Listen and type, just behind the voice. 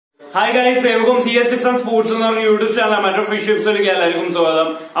Hi guys, ഏവർക്കും CS6 and sports എന്ന് പറഞ്ഞ യൂട്യൂബ് ചാനൽ മറ്റൊരു ഫിഷിപ്സിലേക്ക് എല്ലാവർക്കും സ്വാഗതം.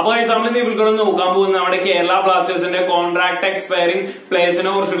 അപ്പൊ ഗൈസ്, നമ്മൾ ഇന്ന് ഇവിടെ നോക്കാൻ പോകുന്നത് നമ്മുടെ കേരള ബ്ലാസ്റ്റേഴ്സിന്റെ കോൺട്രാക്ട് എക്സ്പയറിംഗ്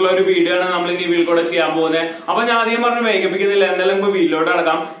പ്ലേയേഴ്സിനെ കുറിച്ചുള്ള ഒരു വീഡിയോ ആണ് നമ്മൾ ഇന്ന് ഈ കൂടെ ചെയ്യാൻ പോകുന്നത്. അപ്പൊ ഞാൻ ആദ്യം പറഞ്ഞ് വൈകിപ്പിക്കുന്നില്ല, എന്തായാലും നമുക്ക് വീഡിയോട്ട്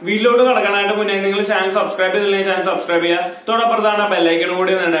കടക്കാം. വീഡിയോട്ട് കടക്കാനായിട്ട് മുന്നേ നിങ്ങൾ ചാനൽ സബ്സ്ക്രൈബ് ചെയ്തില്ലെങ്കിൽ ചാനൽ സബ്സ്ക്രൈബ് ചെയ്യുക, തൊട്ടപ്പുറത്താണ് ബെല്ലൈക്കണും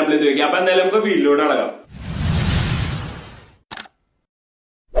കൂടി എനേബിൾ ചെയ്ത് വെക്കുക. അപ്പൊ എന്തായാലും നമുക്ക് വീഡിയോട്ട് കടക്കാം.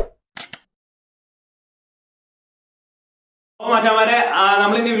 മച്ചാമാരെ,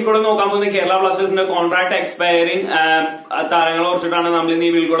 നമ്മൾ ഇന്ന് ഇതിൽ കൂടെ നോക്കാൻ പോകുന്നത് കേരള ബ്ലാസ്റ്റേഴ്സിന്റെ കോൺട്രാക്ട് എക്സ്പയറിംഗ് താരങ്ങളെ കുറിച്ചിട്ടാണ് നമ്മൾ ഇന്ന്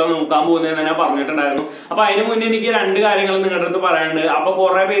ഇതിൽ കൂടെ നോക്കാൻ പോകുന്നത് ഞാൻ പറഞ്ഞിട്ടുണ്ടായിരുന്നു. അപ്പൊ അതിന് മുന്നേ എനിക്ക് രണ്ട് കാര്യങ്ങൾ നിങ്ങളുടെ അടുത്ത് പറയാനുണ്ട്. അപ്പൊ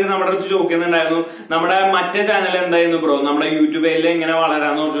കുറെ പേര് നമ്മുടെ അടുത്ത് ചോദിക്കുന്നുണ്ടായിരുന്നു, നമ്മുടെ മറ്റേ ചാനൽ എന്തായിരുന്നു ബ്രോ, നമ്മുടെ യൂട്യൂബിൽ എങ്ങനെ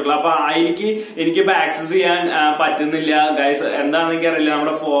വളരാന്ന് കുറിച്ചിട്ടുള്ള. അപ്പൊ എനിക്ക് ഇപ്പൊ ആക്സസ് ചെയ്യാൻ പറ്റുന്നില്ല ഗൈസ്, എന്താണെന്ന് എനിക്കറിയില്ല.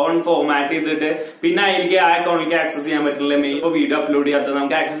 നമ്മുടെ ഫോൺ ഫോർമാറ്റ് ചെയ്തിട്ട് പിന്നെ അതിലേക്ക് ആ അക്കൗണ്ടിലേക്ക് ആക്സസ് ചെയ്യാൻ പറ്റില്ല. മെയിൻ ഇപ്പൊ വീഡിയോ അപ്ലോഡ് ചെയ്യാത്തത്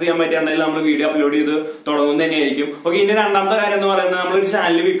നമുക്ക് ആക്സസ് ചെയ്യാൻ പറ്റിയ എന്തായാലും നമ്മൾ വീഡിയോ അപ്ലോഡ് ചെയ്ത് തുടങ്ങും തന്നെയായിരിക്കും. ഓക്കെ, ഇനി രണ്ടാമത്തെ കാര്യം എന്ന് പറയുന്നത്, നമ്മളൊരു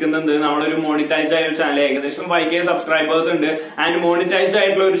ചാനൽ വിൽക്കുന്നുണ്ട്. നമ്മളൊരു മോണിറ്റൈസ്ഡ് ആയ ഒരു ചാനൽ, ഏകദേശം 5K സബ്സ്ക്രൈബേഴ്സ് ഉണ്ട്. ആൻഡ് മോണിറ്റൈസ്ഡ്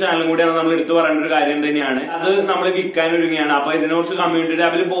ആയിട്ടുള്ള ഒരു ചാനലും കൂടിയാണ് നമ്മൾ എടുത്തു പറയേണ്ട ഒരു കാര്യം തന്നെയാണ്. അത് നമ്മൾ വിൽക്കാൻ ഒരുങ്ങിയാണ്. അപ്പൊ ഇതിനെക്കുറിച്ച് കമ്മ്യൂണിറ്റി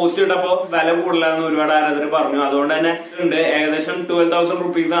ടാബിൽ പോസ്റ്റ് ഇട്ടപ്പോ വില കൂടുതലാണെന്ന് ഒരുപാട് ആരാധകർ പറഞ്ഞു. അതുകൊണ്ട് തന്നെ ഉണ്ട്, ഏകദേശം 12,000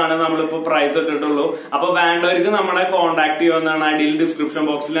 rupees ആണ് നമ്മളിപ്പോ പ്രൈസ് ഇട്ടിട്ടുള്ളൂ. അപ്പൊ വേണ്ടവർക്ക് നമ്മളെ കോൺടാക്ട് ചെയ്യുമെന്നാണ് അടിയിൽ ഡിസ്ക്രിപ്ഷൻ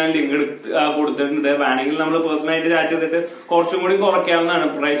ബോക്സിൽ ഞാൻ ലിങ്ക് കൊടുത്തിട്ടുണ്ട്. വേണമെങ്കിൽ നമ്മൾ പേഴ്സണലായിട്ട് ചാറ്റ് ചെയ്തിട്ട് കുറച്ചും കൂടി കുറയ്ക്കാവുന്നതാണ്.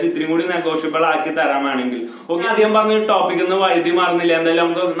 പ്രൈസ് ഇത്രയും കൂടി നെഗോഷ്യബിൾ ആക്കി തരാൻ വേണമെങ്കിൽ. ഓക്കെ, ആദ്യം പറഞ്ഞ ടോപ്പിക് വഴുതി മാറുന്നില്ല. എന്തായാലും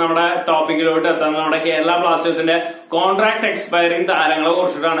നമുക്ക് നമ്മുടെ ടോപ്പിക്കിലോട്ട് എത്താം. നമ്മുടെ കേരള ബ്ലാസ്റ്റേഴ്സിന്റെ കോൺട്രാക്ട് എക്സ്പയറിംഗ് താരങ്ങളെ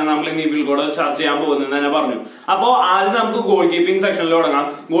കുറിച്ചിട്ടാണ് നമ്മൾ ഇന്ന് ഇതിൽ കൂടെ ചർച്ച ചെയ്യാൻ പോകുന്നത് തന്നെ പറഞ്ഞു. അപ്പോ ആദ്യം നമുക്ക് ഗോൾ കീപ്പിംഗ് സെക്ഷനിൽ തുടങ്ങാം.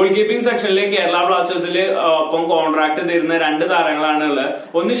 ഗോൾ കീപ്പിംഗ് സെക്ഷനിൽ കേരള ബ്ലാസ്റ്റേഴ്സിൽ ഒപ്പം കോൺട്രാക്ട് തരുന്ന രണ്ട് താരങ്ങളാണ് ഉള്ളത്.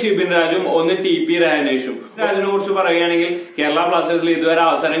 ഒന്ന് ഷിബിൻ രാജും ഒന്ന് TP രാജനേഷും. രാജിനെ കുറിച്ച് പറയുകയാണെങ്കിൽ കേരള ബ്ലാസ്റ്റേഴ്സിൽ ഇതുവരെ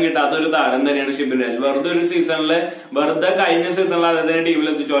അവസരം കിട്ടാത്ത ഒരു താരം തന്നെയാണ് ഷിബിൻ രാജ്. വെറുതെ ഒരു സീസണില് കഴിഞ്ഞ സീസണിൽ അദ്ദേഹത്തിന്റെ ടീമിൽ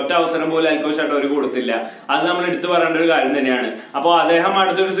എത്തിച്ചു ഒറ്റ അവസരം പോലും അൽക്കോഷായിട്ട് അവർ കൊടുത്തില്ല. അത് നമ്മൾ എടുത്തു പറയേണ്ട ഒരു കാര്യം തന്നെയാണ്. അപ്പൊ അദ്ദേഹം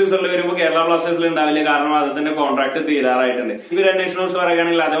അടുത്തൊരു സീസണിൽ വരുമ്പോൾ കേരള ബ്ലാസ്റ്റേഴ്സിൽ ഉണ്ടാവില്ല, കാരണം അദ്ദേഹത്തിന്റെ കോൺട്രാക്ട് തീരാറായിട്ടുണ്ട്. ഇവർ അന്വേഷണം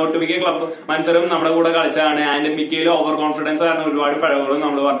പറയുകയാണെങ്കിൽ അദ്ദേഹം ഒട്ടുമിക്ക ക്ലബ് മത്സരം നമ്മുടെ കൂടെ കളിച്ചാണ്. ആൻഡ് മിക്കയിൽ ഓവർ കോൺഫിഡൻസ് കാരണം ഒരുപാട് പിഴവുകളും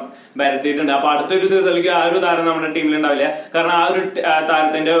നമ്മൾ വരുത്തിയിട്ടുണ്ട്. അപ്പൊ അടുത്തൊരു സീസണിലേക്ക് ആ ഒരു താരം നമ്മുടെ ടീമിൽ ഉണ്ടാവില്ല, കാരണം ആ ഒരു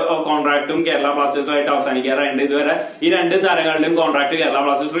താരത്തിന്റെ കോൺട്രാക്ടും കേരള ബ്ലാസ്റ്റേഴ്സുമായിട്ട് അവസാനിക്കാറായിട്ടുണ്ട്. ഇതുവരെ ഈ രണ്ട് താരങ്ങളുടെയും കോൺട്രാക്ട് കേരള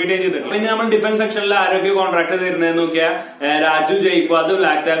ബ്ലാസ്റ്റേഴ്സ് റിട്ടേൺ ചെയ്തിട്ടുണ്ട്. പിന്നെ നമ്മൾ ഡിഫൻസ് സെക്ഷനിൽ ആരോഗ്യ കോൺട്രാക്ട് തീരുന്നതെന്ന് നോക്കിയാൽ രാജു ജയ്പാദ്,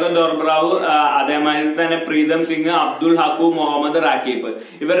 ലാക്ടാഗോ ദോർബ്രാവ്, അതേമാതിരി തന്നെ പ്രീതം സിംഗ്, അബ്ദുൾ ഹക്കു, മുഹമ്മദ് റാക്കീബ്,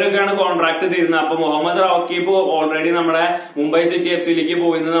 ഇവരൊക്കെയാണ് കോൺട്രാക്ട് തീരുന്നത്. അപ്പൊ മുഹമ്മദ് റാക്കീബ് ഓൾറെഡി നമ്മുടെ മുംബൈ സിറ്റി FC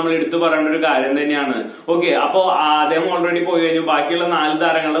പോയിന്ന് നമ്മൾ എടുത്തു പറയേണ്ട ഒരു കാര്യം തന്നെയാണ്. ഓക്കെ, അപ്പോ അദ്ദേഹം ഓൾറെഡി പോയി കഴിഞ്ഞു. ബാക്കിയുള്ള 4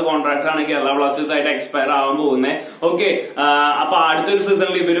 താരങ്ങളുടെ കോൺട്രാക്ട് ആണ് കേരള ബ്ലാസ്റ്റേഴ്സ് ആയിട്ട് എക്സ്പയർ ആവാൻ പോകുന്നത്. ഓക്കെ, അപ്പൊ അടുത്തൊരു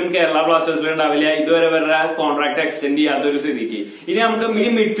സീസണിൽ ഇവരും കേരള ബ്ലാസ്റ്റേഴ്സിൽ ഉണ്ടാവില്ല, ഇതുവരെ ഇവരുടെ കോൺട്രാക്ട് എക്സ്റ്റെൻഡ് ചെയ്യാത്തൊരു സ്ഥിതിക്ക്. ഇനി നമുക്ക്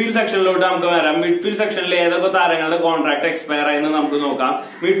മിഡ്ഫീൽഡ് സെക്ഷനിലോട്ട് നമുക്ക് വരാം. മിഡ്ഫീൽഡ് സെക്ഷനിൽ ഏതൊക്കെ താരങ്ങളുടെ കോൺട്രാക്ട് എക്സ്പയർ ആയെന്ന് നമുക്ക് നോക്കാം.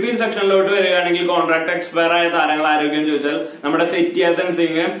 മിഡ്ഫീൽഡ് സെക്ഷനിലോട്ട് വരികയാണെങ്കിൽ കോൺട്രാക്ട് എക്സ്പയർ ആയ താരങ്ങൾ ആരോഗ്യം ചോദിച്ചാൽ നമ്മുടെ സെറ്റിയാസൻ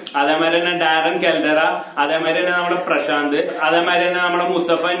സിംഗ്, അതേമാതിരി തന്നെ ഡാരൻ കെൽഡറ, അതേമാതിരി തന്നെ നമ്മുടെ പ്രശാന്ത്, അതേമാതിരി തന്നെ നമ്മുടെ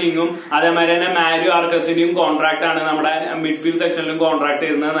മുസ്തഫ നിങ്ങും, അതേമാതിരി തന്നെ മാര്യു ആർക്കസിന്റെയും കോൺട്രാക്ട് ആണ് നമ്മുടെ മിഡ്ഫീൽഡ് സെക്ഷനിലും കോൺട്രാക്ട്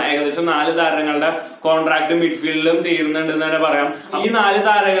തീരുന്നത്. ഏകദേശം 4 താരങ്ങളുടെ കോൺട്രാക്ട് മിഡ്ഫീൽഡിലും തീരുന്നുണ്ടെന്ന് തന്നെ പറയാം. ഈ 4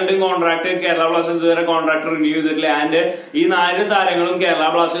 താരങ്ങളുടെയും കോൺട്രാക്ട് കേരള ബ്ലാസ്റ്റേഴ്സ് വരെ കോൺട്രാക്ട് റിന്യൂ ചെയ്തിട്ടില്ല. ആൻഡ് ഈ 4 താരങ്ങളും കേരള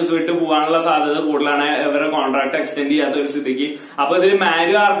ബ്ലാസ്റ്റേഴ്സ് വിട്ട് പോകാനുള്ള സാധ്യത കൂടുതലാണ്, ഇവരുടെ കോൺട്രാക്ട് എക്സ്റ്റെൻഡ് ചെയ്യാത്ത ഒരു സ്ഥിതിക്ക്. അപ്പൊ ഇതിൽ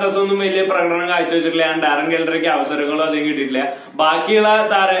മാര്യു ആർക്കസ് ഒന്നും വലിയ പ്രകടനം കാഴ്ചവെച്ചിട്ടില്ല. ഡാരൻ കെൽഡറയ്ക്ക് അവസരങ്ങളോ അധികം കിട്ടിയിട്ടില്ല. ബാക്കിയുള്ള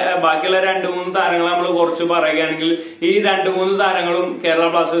 2-3 താരങ്ങൾ നമ്മൾ കുറച്ച് പറയുകയാണെങ്കിൽ ഈ 2-3 താരങ്ങളും കേരള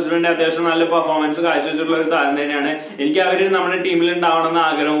ബ്ലാസ്റ്റേഴ്സിന് വേണ്ടി അത്യാവശ്യം നല്ല പെർഫോമൻസ് കാഴ്ചവെച്ചിട്ടുള്ള ഒരു താരം തന്നെയാണ്. എനിക്ക് അവര് നമ്മുടെ ടീമിൽ ഉണ്ടാവണമെന്ന്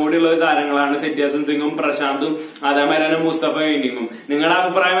ആഗ്രഹം കൂടിയുള്ള ഒരു താരങ്ങളാണ് സെറ്റിയാസൻ സിംഗും പ്രശാന്തും, അതേമാതിരി തന്നെ മുസ്തഫ ഇന്നിങ്ങും. നിങ്ങളുടെ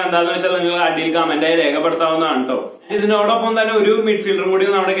അഭിപ്രായം എന്താണെന്ന് വെച്ചാൽ നിങ്ങൾ അടിയിൽ കമന്റായി രേഖപ്പെടുത്താവുന്നതാണ് കേട്ടോ. ഇതിനോടൊപ്പം തന്നെ ഒരു മിഡ്ഫീൽഡർ കൂടി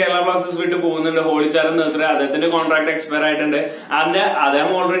നമ്മുടെ കേരള ബ്ലാസ്റ്റേഴ്സ് വിട്ട് പോകുന്നുണ്ട്, ഹോളിച്ചാരൻ നസ്രി. അദ്ദേഹത്തിന്റെ കോൺട്രാക്ട് എക്സ്പയർ ആയിട്ടുണ്ട്. അദ്ദേഹം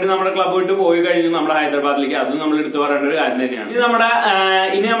ഓൾറെഡി നമ്മുടെ ക്ലബ് വിട്ട് പോയി കഴിഞ്ഞു നമ്മുടെ ഹൈദരാബാദിലേക്ക്. അതും നമ്മൾ എടുത്തു പറയേണ്ട ഒരു കാര്യം തന്നെയാണ്.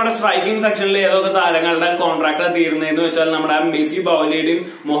 ഇനി നമ്മുടെ സ്ട്രൈക്കിംഗ് സെക്ഷനിൽ ഏതൊക്കെ താരങ്ങളുടെ കോൺട്രാക്ട് തീരുന്നതെന്ന് വെച്ചാൽ നമ്മുടെ മെസ്സി ബൗലിയുടെയും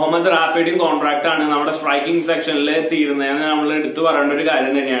മുഹമ്മദ് റാഫിയുടെയും കോൺട്രാക്ട് ആണ് നമ്മുടെ സ്ട്രൈക്കിംഗ് സെക്ഷനിൽ തീരുന്നതെന്ന് നമ്മൾ എടുത്തു പറയേണ്ട ഒരു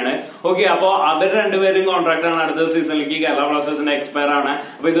കാര്യം തന്നെയാണ്. ഓക്കെ, അപ്പോ അവർ രണ്ടുപേരും കോൺട്രാക്ട് ആണ് അടുത്ത സീസണിലേക്ക് കേരള ബ്ലാസ്റ്റേഴ്സിന്റെ എക്സ്പയർ ആണ്.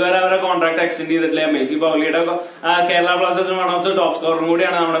 അപ്പൊ ഇതുവരെ അവരെ കോൺട്രാക്ട് എക്സ്റ്റെൻഡ് ചെയ്തിട്ടില്ല. മെസ്സി ബൗലിയുടെ കേരള ബ്ലാസ്റ്റേഴ്സിന് വൺ ഓഫ് ദ ടോപ്പ് സ്കോറും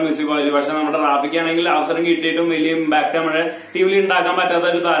കൂടിയാണ് നമ്മുടെ മെസ്സി ബൗലി. പക്ഷെ നമ്മുടെ റാഫിക്ക് ആണെങ്കിൽ അവസരം കിട്ടിയിട്ടും വലിയ ഇമ്പാക്ട് നമ്മുടെ ടീമിൽ ഉണ്ടാക്കാൻ പറ്റാത്ത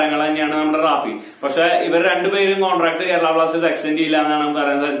ഒരു താരങ്ങൾ തന്നെയാണ് നമ്മുടെ റാഫി. പക്ഷെ ഇവർ രണ്ടുപേരും കോൺട്രാക്ട് കേരള ബ്ലാസ്റ്റേഴ്സ് എക്സ്റ്റെൻഡ് ചെയ്യില്ല എന്നാണ് നമുക്ക്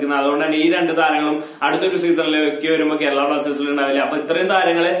പറയാൻ സാധിക്കുന്നത്. അതുകൊണ്ട് തന്നെ ഈ 2 താരങ്ങളും അടുത്തൊരു സീസണിലേക്ക് വരുമ്പോൾ കേരള ബ്ലാസ്റ്റേഴ്സിൽ ഉണ്ടാവില്ല. അപ്പൊ ഇത്രയും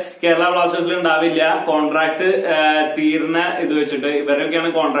താരങ്ങള് കേരള ബ്ലാസ്റ്റേഴ്സിൽ ഉണ്ടാവില്ല കോൺട്രാക്ട് തീർന്ന ഇത് വെച്ചിട്ട്.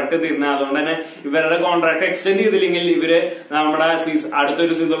 ഇവരൊക്കെയാണ് കോൺട്രാക്ട് തീർന്നത്. അതുകൊണ്ട് തന്നെ ഇവരുടെ കോൺട്രാക്ട് എക്സ്റ്റെൻഡ് ചെയ്തില്ലെങ്കിൽ ഇവര് നമ്മുടെ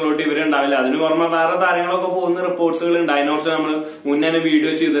അടുത്തൊരു സീസണിലോട്ട് ഇവര് ഉണ്ടാവില്ല. അതിന് പുറമെ വേറെ താരങ്ങളൊക്കെ പോകുന്ന റിപ്പോർട്ട്സുകൾ ഉണ്ട്. അതിനെക്കുറിച്ച് നമ്മൾ മുന്നേ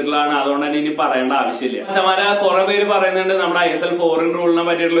വീഡിയോ ചെയ്തിട്ടുള്ളതാണ്. അതുകൊണ്ട് തന്നെ ഇനി പറയേണ്ട ആവശ്യമില്ല. അച്ഛന്മാരെ കുറെ പേര് പറയുന്നുണ്ട് നമ്മുടെ ISL ഫോറിൻ റൂളിനെ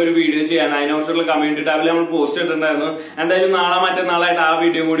പറ്റിയിട്ടുള്ള ഒരു വീഡിയോ ചെയ്യാൻ. അതിനെക്കുറിച്ചുള്ള കമ്മ്യൂണിറ്റി ടാബിൽ നമ്മൾ പോസ്റ്റ് ഇട്ടിട്ടുണ്ടായിരുന്നു. എന്തായാലും നാളെ മറ്റന്നാളായിട്ട് ആ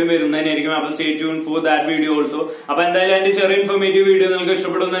വീഡിയോ കൂടി കൂടി വരുന്നതന്നെയായിരിക്കും. അപ്പൊ stay tune for that video also. അപ്പൊ എന്തായാലും അതിന്റെ ചെറിയ ഇൻഫോർമേറ്റീവ് വീഡിയോ നിങ്ങൾക്ക്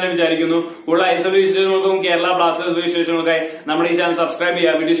ഇഷ്ടപ്പെടുമെന്ന് തന്നെ വിചാരിക്കുന്നു. കൂടുതൽ ഐഎസ്എൽ വിശേഷങ്ങൾക്കും കേരള ബ്ലാസ്റ്റേഴ്സ് വിശേഷങ്ങൾക്കായി നമ്മുടെ ഈ ചാനൽ സബ്സ്ക്രൈബ്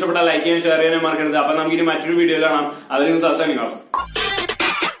ചെയ്യുക. വീഡിയോ ഇഷ്ടപ്പെട്ടാൽ ലൈക്ക് ചെയ്യാൻ ഷെയർ ചെയ്യാനും മറക്കരുത്. അപ്പൊ നമുക്ക് ഇനി മറ്റൊരു വീഡിയോ കാണാം. അതിലും സബ്സ്ക്രൈബ്